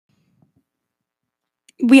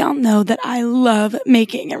We all know that I love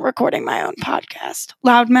making and recording my own podcast.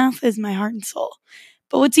 Loudmouth is my heart and soul.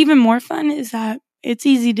 But what's even more fun is that it's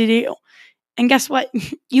easy to do. And guess what?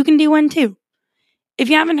 You can do one too. If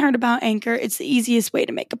you haven't heard about Anchor, it's the easiest way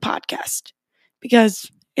to make a podcast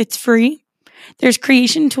because it's free. There's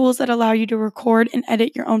creation tools that allow you to record and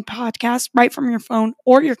edit your own podcast right from your phone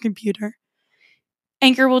or your computer.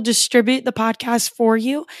 Anchor will distribute the podcast for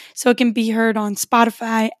you so it can be heard on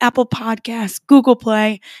Spotify, Apple Podcasts, Google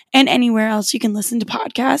Play, and anywhere else you can listen to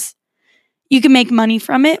podcasts. You can make money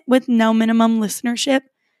from it with no minimum listenership.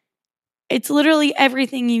 It's literally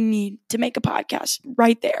everything you need to make a podcast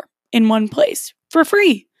right there in one place for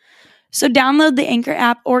free. So download the Anchor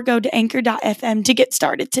app or go to anchor.fm to get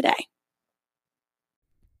started today.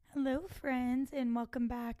 Hello, friends, and welcome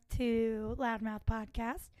back to Loudmouth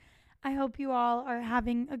Podcast. I hope you all are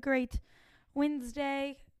having a great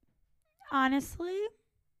Wednesday. Honestly,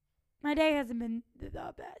 my day hasn't been the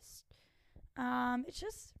best. It's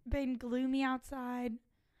just been gloomy outside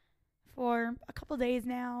for a couple days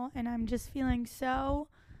now, and I'm just feeling so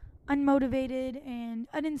unmotivated and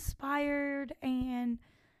uninspired and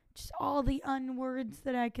just all the unwords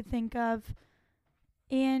that I could think of.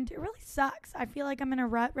 And it really sucks. I feel like I'm in a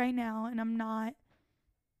rut right now, and I'm not.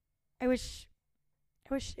 I wish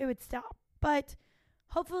it would stop. But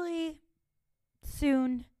hopefully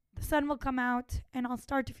soon the sun will come out and I'll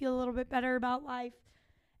start to feel a little bit better about life.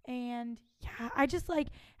 And yeah, I just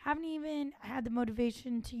haven't even had the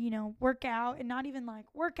motivation to, work out, and not even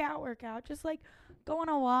work out, just go on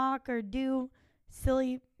a walk or do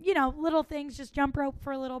silly, little things, just jump rope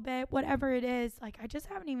for a little bit, whatever it is. I just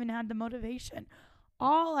haven't even had the motivation.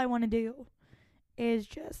 All I want to do is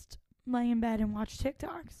just lay in bed and watch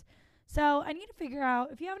TikToks. So I need to figure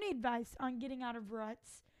out if you have any advice on getting out of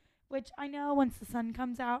ruts, which I know once the sun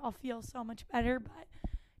comes out, I'll feel so much better. But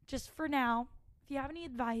just for now, if you have any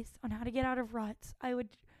advice on how to get out of ruts, I would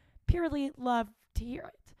purely love to hear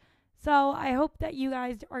it. So I hope that you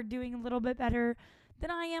guys are doing a little bit better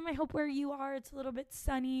than I am. I hope where you are, it's a little bit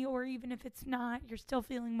sunny, or even if it's not, you're still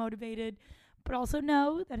feeling motivated. But also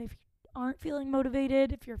know that if you aren't feeling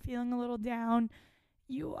motivated, if you're feeling a little down,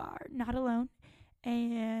 you are not alone.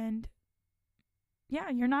 And yeah,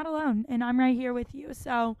 you're not alone, and I'm right here with you.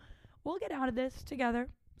 So we'll get out of this together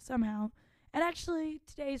somehow. And actually,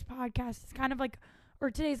 today's podcast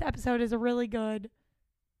is today's episode is a really good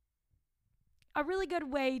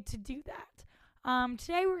way to do that.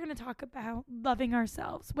 Today we're going to talk about loving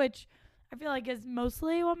ourselves, which I feel like is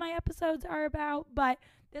mostly what my episodes are about, but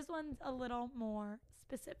this one's a little more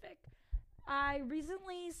specific. I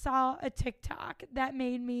recently saw a TikTok that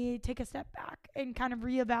made me take a step back and kind of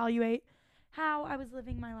reevaluate how I was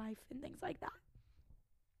living my life and things like that.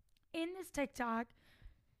 In this TikTok,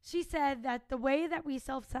 she said that the way that we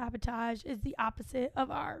self-sabotage is the opposite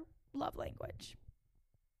of our love language.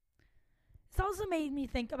 This also made me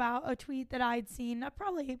think about a tweet that I'd seen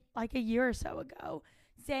probably a year or so ago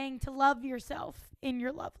saying to love yourself in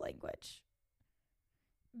your love language.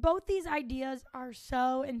 Both these ideas are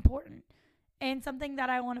so important and something that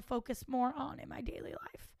I want to focus more on in my daily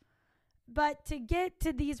life. But to get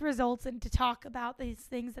to these results and to talk about these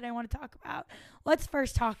things that I want to talk about, let's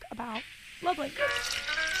first talk about love language.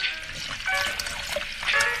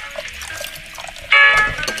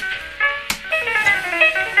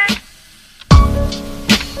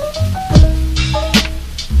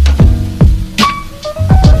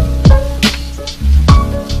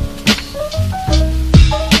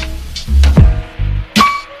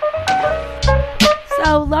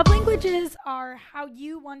 So love languages are how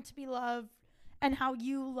you want to be loved and how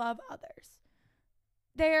you love others.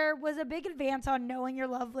 There was a big advance on knowing your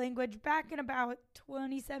love language back in about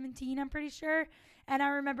 2017, I'm pretty sure. And I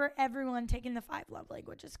remember everyone taking the 5 love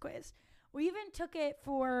languages quiz. We even took it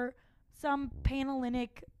for some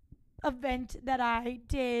Panhellenic event that I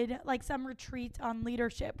did, some retreat on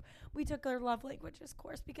leadership. We took our love languages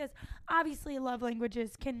course because obviously love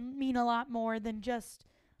languages can mean a lot more than just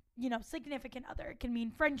significant other. It can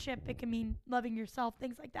mean friendship. It can mean loving yourself,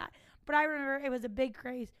 things like that. But I remember it was a big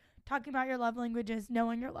craze talking about your love languages,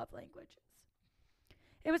 knowing your love languages.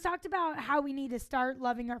 It was talked about how we need to start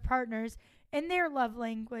loving our partners in their love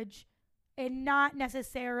language and not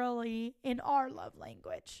necessarily in our love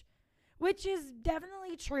language, which is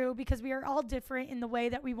definitely true because we are all different in the way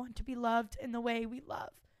that we want to be loved and the way we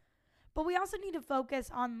love. But we also need to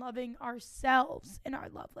focus on loving ourselves in our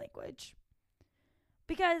love language.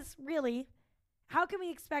 Because really, how can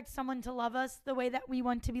we expect someone to love us the way that we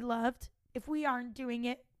want to be loved if we aren't doing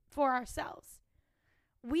it for ourselves?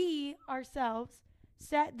 We ourselves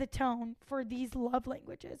set the tone for these love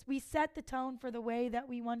languages. We set the tone for the way that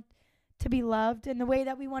we want to be loved and the way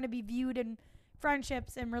that we want to be viewed in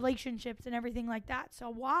friendships and relationships and everything like that. So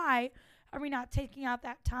why are we not taking out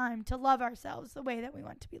that time to love ourselves the way that we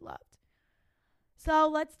want to be loved? So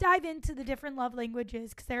let's dive into the different love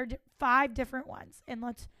languages, because there are 5 different ones. And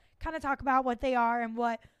let's kind of talk about what they are and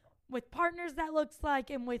what with partners that looks like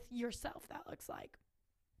and with yourself that looks like.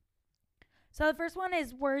 So the first one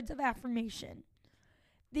is words of affirmation.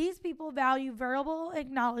 These people value verbal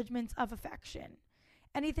acknowledgments of affection.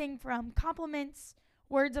 Anything from compliments,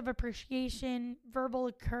 words of appreciation, verbal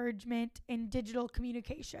encouragement, and digital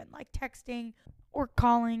communication like texting or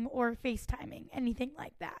calling or FaceTiming, anything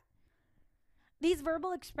like that. These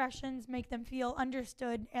verbal expressions make them feel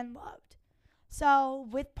understood and loved. So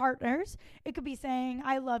with partners, it could be saying,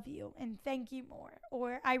 I love you and thank you more,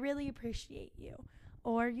 or I really appreciate you,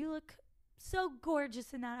 or you look so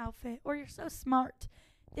gorgeous in that outfit, or you're so smart,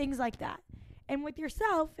 things like that. And with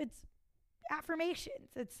yourself, it's affirmations.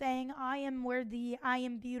 It's saying, I am worthy, I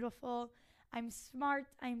am beautiful, I'm smart,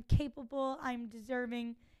 I'm capable, I'm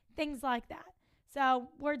deserving, things like that. So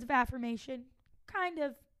words of affirmation, kind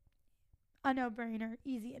of a no-brainer,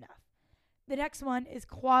 easy enough. The next one is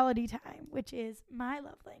quality time, which is my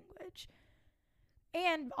love language.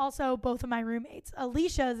 And also both of my roommates.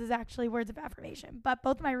 Alicia's is actually words of affirmation, but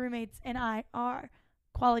both my roommates and I are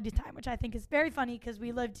quality time, which I think is very funny because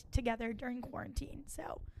we lived together during quarantine.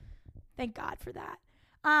 So thank God for that.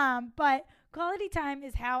 But quality time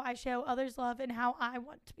is how I show others love and how I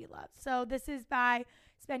want to be loved. So this is by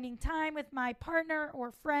spending time with my partner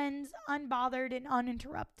or friends, unbothered and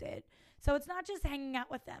uninterrupted. So it's not just hanging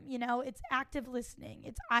out with them, it's active listening,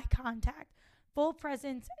 it's eye contact, full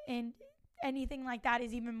presence, and anything like that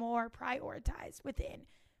is even more prioritized within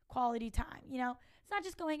quality time. It's not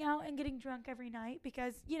just going out and getting drunk every night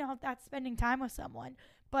because, that's spending time with someone,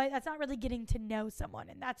 but that's not really getting to know someone.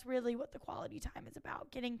 And that's really what the quality time is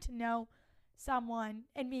about, getting to know someone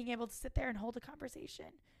and being able to sit there and hold a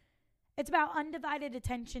conversation. It's about undivided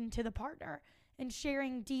attention to the partner and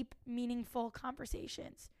sharing deep, meaningful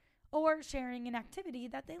conversations, or sharing an activity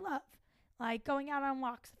that they love, like going out on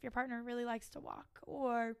walks if your partner really likes to walk,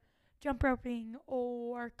 or jump roping,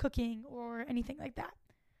 or cooking, or anything like that.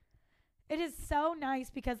 It is so nice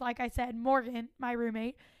because, like I said, Morgan, my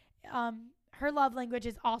roommate, her love language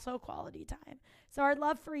is also quality time. So our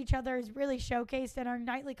love for each other is really showcased in our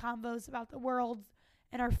nightly convos about the world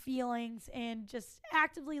and our feelings, and just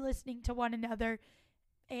actively listening to one another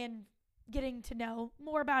and getting to know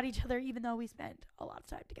more about each other, even though we spend a lot of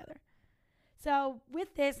time together. So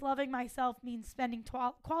with this, loving myself means spending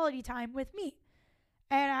quality time with me.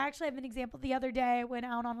 And I actually have an example. The other day, I went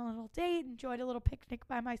out on a little date, enjoyed a little picnic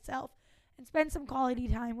by myself, and spent some quality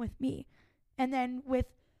time with me. And then with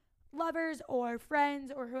lovers or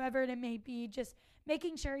friends or whoever it may be, just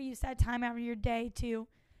making sure you set time out of your day to,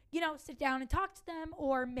 sit down and talk to them,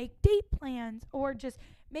 or make date plans, or just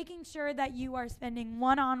making sure that you are spending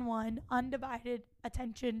one-on-one, undivided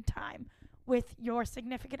attention time with your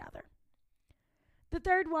significant other. The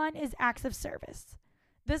third one is acts of service.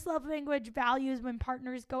 This love language values when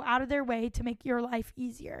partners go out of their way to make your life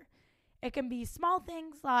easier. It can be small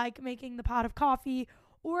things like making the pot of coffee,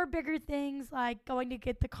 or bigger things like going to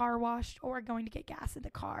get the car washed, or going to get gas in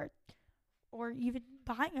the car, or even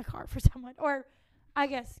buying a car for someone, or I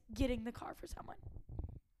guess getting the car for someone.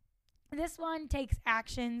 This one takes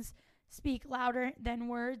actions speak louder than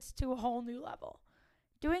words to a whole new level.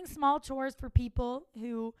 Doing small chores for people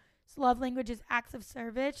whose love language is acts of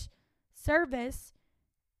service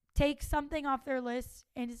takes something off their list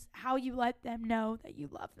and is how you let them know that you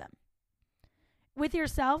love them. With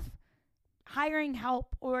yourself, hiring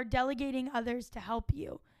help or delegating others to help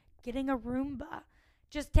you, getting a Roomba,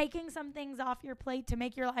 just taking some things off your plate to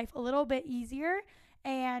make your life a little bit easier,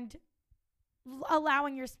 and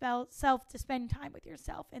allowing yourself to spend time with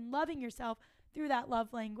yourself and loving yourself through that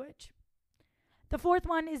love language. The fourth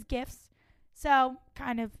one is gifts. So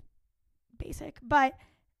kind of basic, but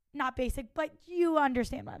not basic, but you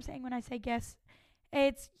understand what I'm saying when I say gifts.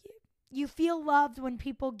 It's you feel loved when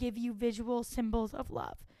people give you visual symbols of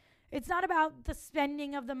love. It's not about the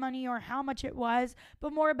spending of the money or how much it was,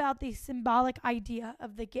 but more about the symbolic idea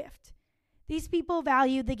of the gift. These people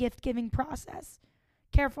value the gift-giving process.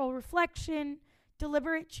 Careful reflection,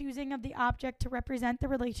 deliberate choosing of the object to represent the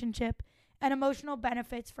relationship, and emotional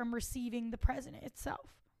benefits from receiving the present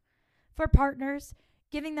itself. For partners,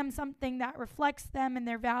 giving them something that reflects them and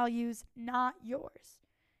their values, not yours.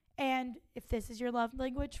 And if this is your love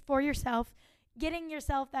language, for yourself, getting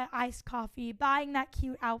yourself that iced coffee, buying that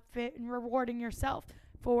cute outfit, and rewarding yourself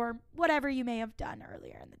for whatever you may have done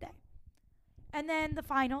earlier in the day. And then the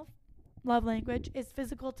final love language is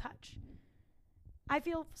physical touch. I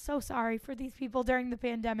feel so sorry for these people during the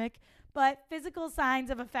pandemic, but physical signs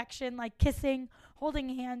of affection like kissing,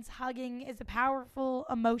 holding hands, hugging is a powerful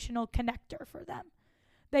emotional connector for them.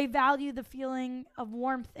 They value the feeling of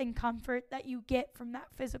warmth and comfort that you get from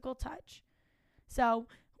that physical touch. So,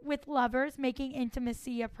 with lovers, making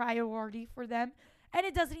intimacy a priority for them, and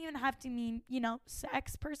it doesn't even have to mean,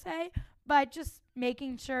 sex per se, but just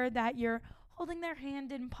making sure that you're holding their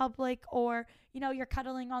hand in public, or, you're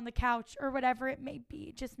cuddling on the couch or whatever it may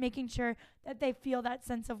be. Just making sure that they feel that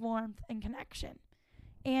sense of warmth and connection.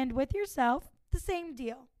 And with yourself, the same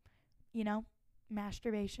deal.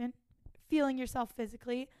 Masturbation, feeling yourself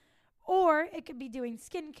physically, or it could be doing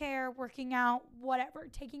skincare, working out, whatever.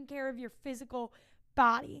 Taking care of your physical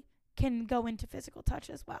body can go into physical touch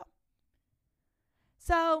as well.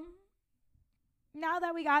 So now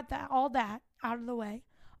that we got all that out of the way,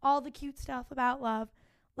 all the cute stuff about love,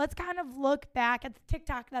 let's kind of look back at the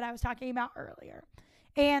TikTok that I was talking about earlier.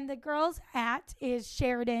 And the girl's @ is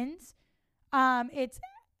Sheridan's. I'll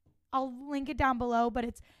link it down below, but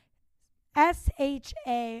it's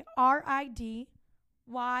SHARIDYONNES.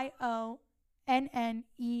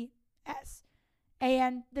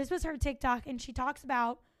 And this was her TikTok, and she talks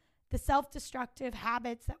about the self-destructive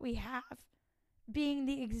habits that we have being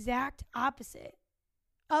the exact opposite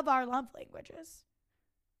of our love languages.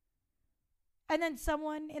 And then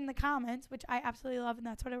someone in the comments, which I absolutely love, and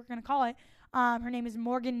that's what we're going to call it, her name is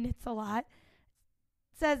Morgan Knits a Lot,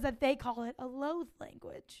 says that they call it a loathe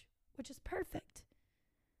language, which is perfect.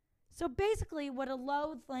 So basically what a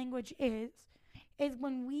loathe language is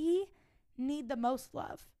when we need the most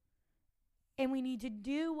love and we need to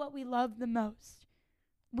do what we love the most.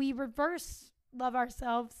 We reverse love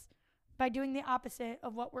ourselves by doing the opposite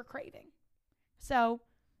of what we're craving. So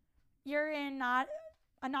you're in a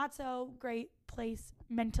not so great place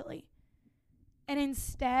mentally. And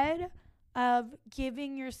instead of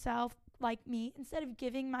giving yourself, like me, instead of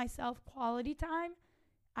giving myself quality time,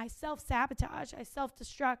 I self-sabotage, I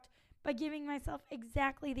self-destruct by giving myself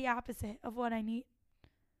exactly the opposite of what I need.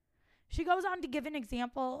 She goes on to give an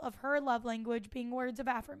example of her love language being words of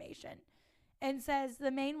affirmation and says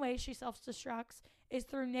the main way she self-destructs is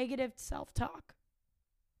through negative self-talk.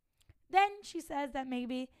 Then she says that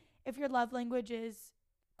maybe if your love language is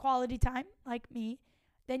quality time, like me,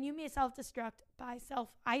 then you may self-destruct by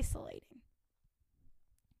self-isolating.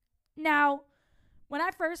 Now, when I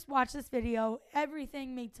first watched this video,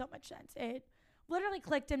 everything made so much sense. It literally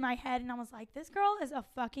clicked in my head, and I was like, this girl is a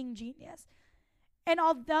fucking genius. And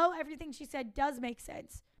although everything she said does make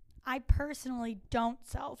sense, I personally don't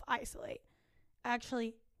self-isolate. I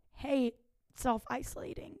actually hate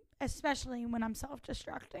self-isolating, especially when I'm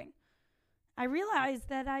self-destructing. I realize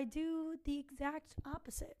that I do the exact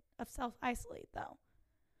opposite of self-isolate, though.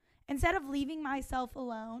 Instead of leaving myself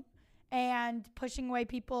alone and pushing away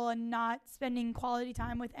people and not spending quality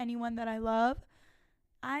time with anyone that I love,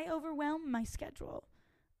 I overwhelm my schedule.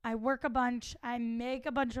 I work a bunch, I make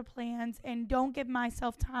a bunch of plans, and don't give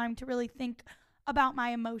myself time to really think about my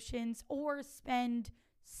emotions or spend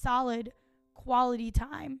solid quality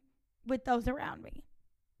time with those around me.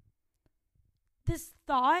 This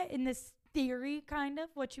thought and this theory, kind of,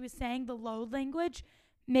 what she was saying, the loathe language,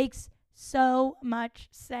 makes so much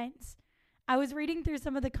sense. I was reading through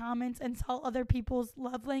some of the comments and saw other people's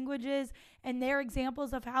love languages and their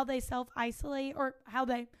examples of how they self-isolate or how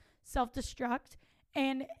they self-destruct.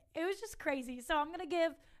 And it was just crazy. So I'm going to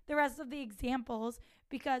give the rest of the examples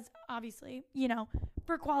because obviously,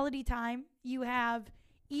 for quality time, you have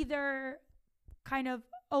either kind of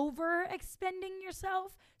overexpending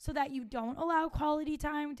yourself so that you don't allow quality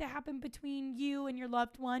time to happen between you and your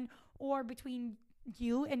loved one or between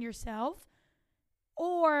you and yourself,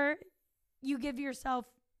 or you give yourself,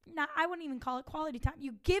 I wouldn't even call it quality time.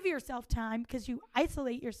 You give yourself time because you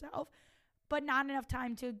isolate yourself, but not enough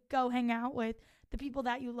time to go hang out with the people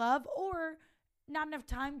that you love, or not enough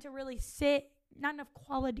time to really not enough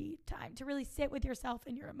quality time to really sit with yourself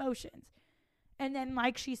and your emotions. And then,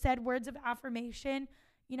 like she said, words of affirmation,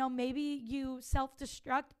 maybe you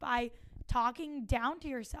self-destruct by talking down to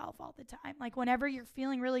yourself all the time. Like whenever you're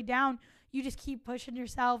feeling really down, you just keep pushing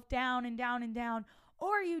yourself down and down and down,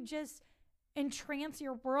 or you just entrance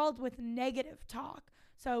your world with negative talk.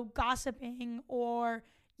 So gossiping or,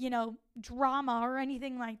 drama or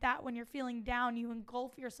anything like that. When you're feeling down, you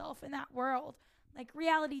engulf yourself in that world, like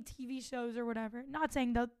reality TV shows or whatever. Not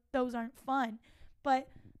saying that those aren't fun, but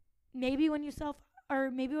maybe when you're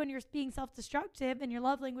being self-destructive and your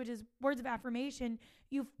love language is words of affirmation,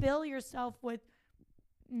 you fill yourself with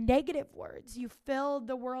negative words. You fill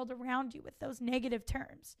the world around you with those negative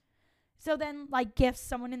terms. So then, like, gifts,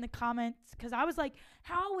 someone in the comments, because I was like,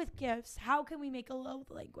 how with gifts? How can we make a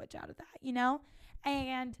love language out of that, you know?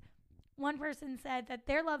 And one person said that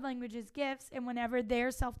their love language is gifts, and whenever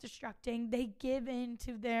they're self-destructing, they give in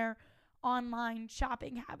to their online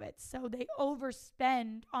shopping habits. So they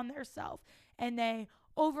overspend on their self, and they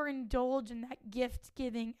overindulge in that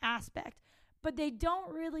gift-giving aspect. But they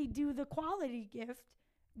don't really do the quality gift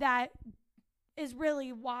that is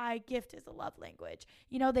really why gift is a love language.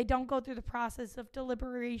 You know, they don't go through the process of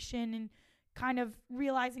deliberation and kind of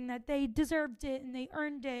realizing that they deserved it and they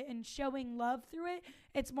earned it and showing love through it.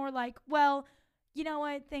 It's more like, well, you know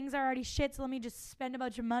what, things are already shit, so let me just spend a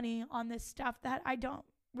bunch of money on this stuff that I don't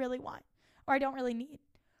really want or I don't really need.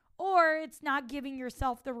 Or it's not giving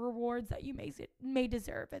yourself the rewards that you may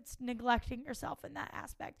deserve. It's neglecting yourself in that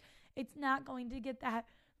aspect. It's not going to get that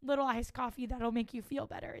little iced coffee that'll make you feel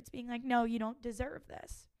better. It's being like, no, you don't deserve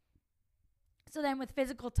this. So then with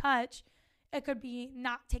physical touch, it could be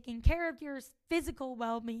not taking care of your physical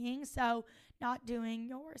well-being. So not doing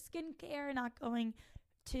your skincare, not going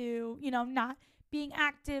to, not being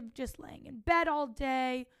active, just laying in bed all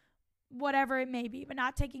day, whatever it may be, but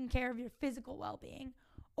not taking care of your physical well-being.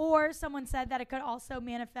 Or someone said that it could also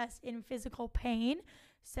manifest in physical pain.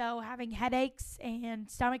 So having headaches and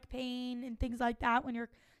stomach pain and things like that when you're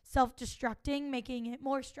self-destructing, making it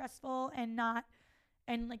more stressful and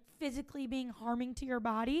like physically being harming to your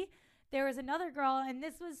body. There was another girl, and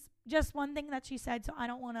this was just one thing that she said, so I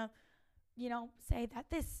don't want to, say that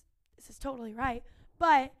this is totally right.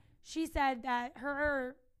 But she said that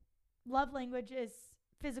her love language is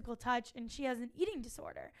physical touch, and she has an eating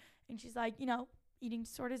disorder. And she's like, eating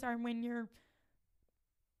disorders are when you're,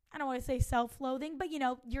 I don't want to say self-loathing, but,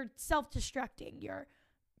 you're self-destructing. You're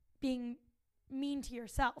being mean to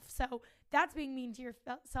yourself. So that's being mean to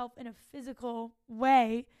yourself in a physical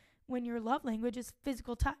way when your love language is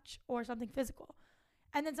physical touch or something physical.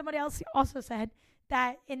 And then somebody else also said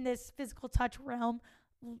that in this physical touch realm,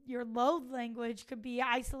 your love language could be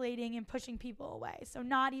isolating and pushing people away. So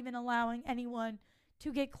not even allowing anyone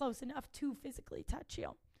to get close enough to physically touch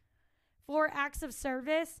you. For acts of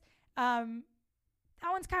service, that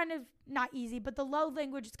one's kind of not easy, but the love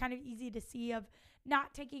language is kind of easy to see of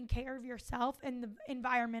not taking care of yourself and the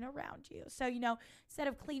environment around you. So, instead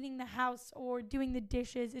of cleaning the house or doing the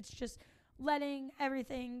dishes, it's just letting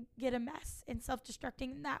everything get a mess and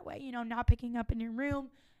self-destructing in that way. Not picking up in your room,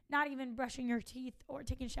 not even brushing your teeth or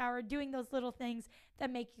taking a shower, doing those little things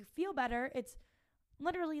that make you feel better. It's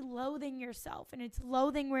literally loathing yourself, and it's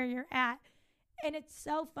loathing where you're at. And it's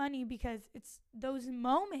so funny because it's those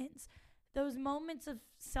moments of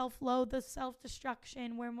self-loathe, the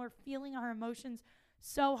self-destruction, when we're feeling our emotions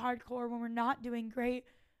so hardcore, when we're not doing great,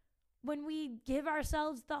 when we give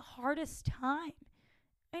ourselves the hardest time.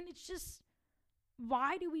 And it's just,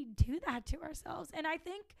 why do we do that to ourselves? And I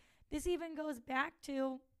think this even goes back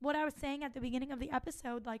to what I was saying at the beginning of the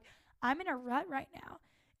episode. Like, I'm in a rut right now,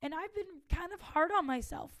 and I've been kind of hard on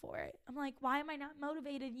myself for it. I'm like, why am I not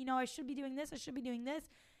motivated? I should be doing this. I should be doing this.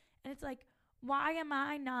 And it's like, why am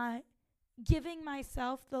I not giving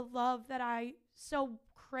myself the love that I so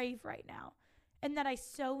crave right now and that I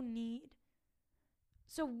so need?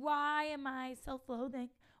 So why am I self-loathing?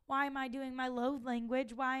 Why am I doing my loathe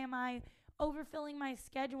language? Why am I overfilling my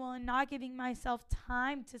schedule and not giving myself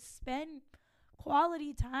time to spend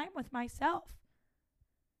quality time with myself?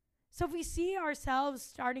 So if we see ourselves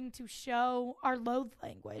starting to show our loathe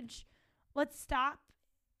language, let's stop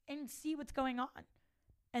and see what's going on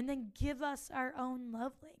and then give us our own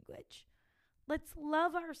love language. Let's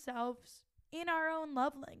love ourselves in our own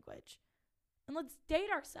love language. And let's date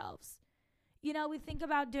ourselves. We think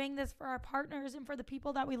about doing this for our partners and for the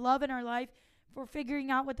people that we love in our life, for figuring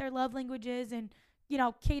out what their love language is and,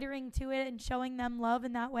 catering to it and showing them love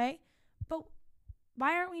in that way. But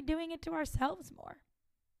why aren't we doing it to ourselves more?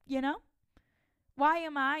 Why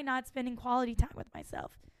am I not spending quality time with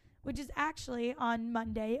myself? Which is actually on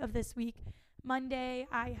Monday of this week. Monday,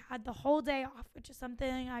 I had the whole day off, which is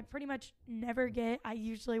something I pretty much never get. I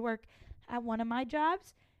usually work at one of my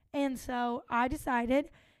jobs. And so I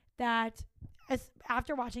decided that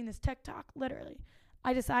after watching this TikTok, literally,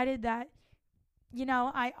 I decided that,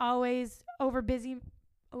 I always over busy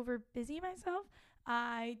myself.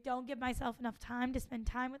 I don't give myself enough time to spend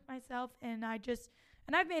time with myself. And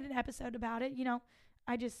I've made an episode about it.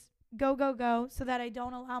 I just go so that I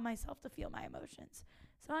don't allow myself to feel my emotions.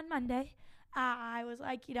 So on Monday, I was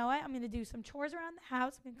like, you know what? I'm going to do some chores around the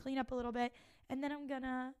house. I'm going to clean up a little bit. And then I'm going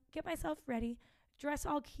to get myself ready, dress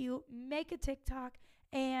all cute, make a TikTok,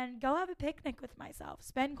 and go have a picnic with myself.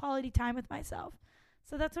 Spend quality time with myself.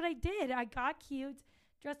 So that's what I did. I got cute,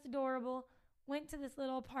 dressed adorable, went to this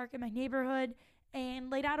little park in my neighborhood and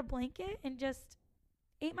laid out a blanket and just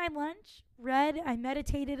ate my lunch, read, I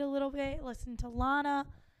meditated a little bit, listened to Lana,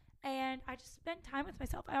 and I just spent time with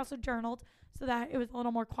myself. I also journaled so that it was a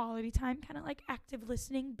little more quality time, kind of like active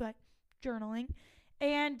listening, but journaling.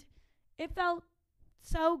 And it felt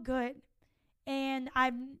so good. And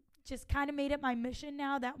I've just kind of made it my mission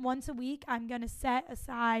now that once a week I'm going to set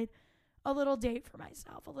aside a little date for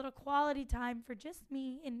myself, a little quality time for just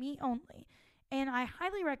me and me only. And I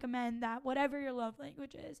highly recommend that whatever your love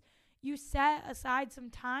language is, you set aside some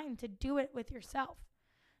time to do it with yourself.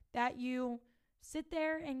 That you sit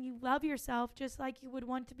there and you love yourself just like you would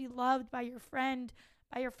want to be loved by your friend,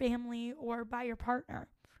 by your family, or by your partner.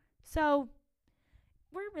 So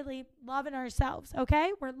we're really loving ourselves,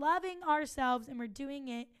 okay? We're loving ourselves and we're doing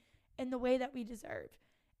it in the way that we deserve.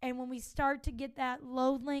 And when we start to get that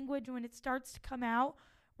love language, when it starts to come out,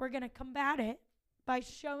 we're going to combat it by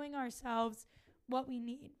showing ourselves what we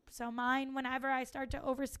need. So mine, whenever I start to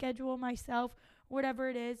overschedule myself, whatever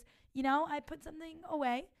it is, I put something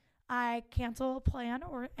away. I cancel a plan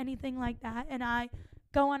or anything like that, and I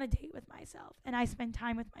go on a date with myself, and I spend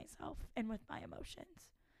time with myself and with my emotions.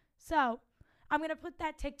 So I'm going to put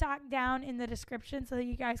that TikTok down in the description so that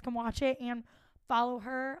you guys can watch it and follow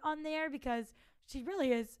her on there because she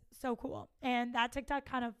really is so cool. And that TikTok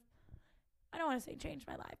kind of, I don't want to say changed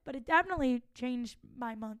my life, but it definitely changed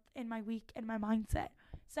my month and my week and my mindset.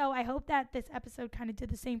 So I hope that this episode kind of did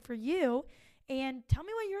the same for you. And tell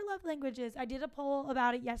me what your love language is. I did a poll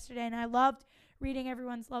about it yesterday, and I loved reading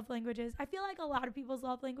everyone's love languages. I feel like a lot of people's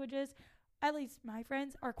love languages, at least my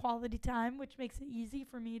friends, are quality time, which makes it easy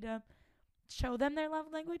for me to show them their love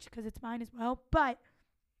language because it's mine as well. But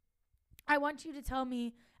I want you to tell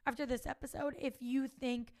me after this episode if you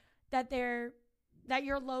think that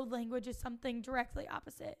your love language is something directly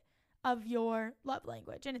opposite of your love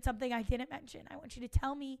language, and it's something I didn't mention. I want you to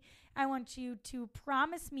tell me. I want you to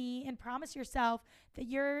promise me and promise yourself that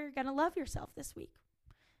you're going to love yourself this week.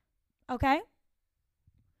 Okay?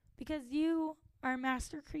 Because you are a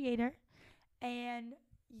master creator, and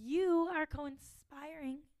you are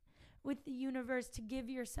co-inspiring with the universe to give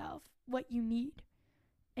yourself what you need.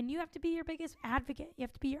 And you have to be your biggest advocate. You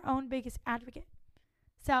have to be your own biggest advocate.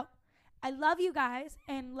 So I love you guys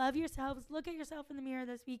and love yourselves. Look at yourself in the mirror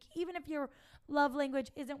this week, even if your love language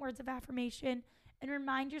isn't words of affirmation, and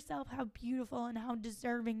remind yourself how beautiful and how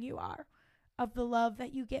deserving you are of the love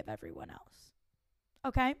that you give everyone else.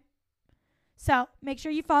 Okay? So make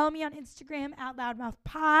sure you follow me on Instagram at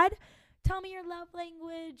LoudmouthPod. Tell me your love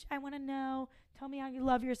language. I want to know. Tell me how you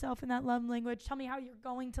love yourself in that love language. Tell me how you're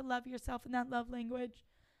going to love yourself in that love language.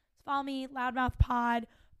 Follow me, LoudmouthPod.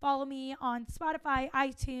 Follow me on Spotify,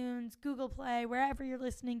 iTunes, Google Play, wherever you're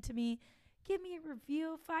listening to me. Give me a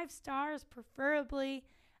review, 5 stars preferably.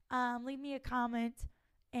 Leave me a comment,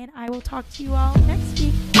 and I will talk to you all next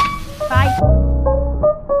week.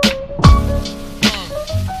 Bye.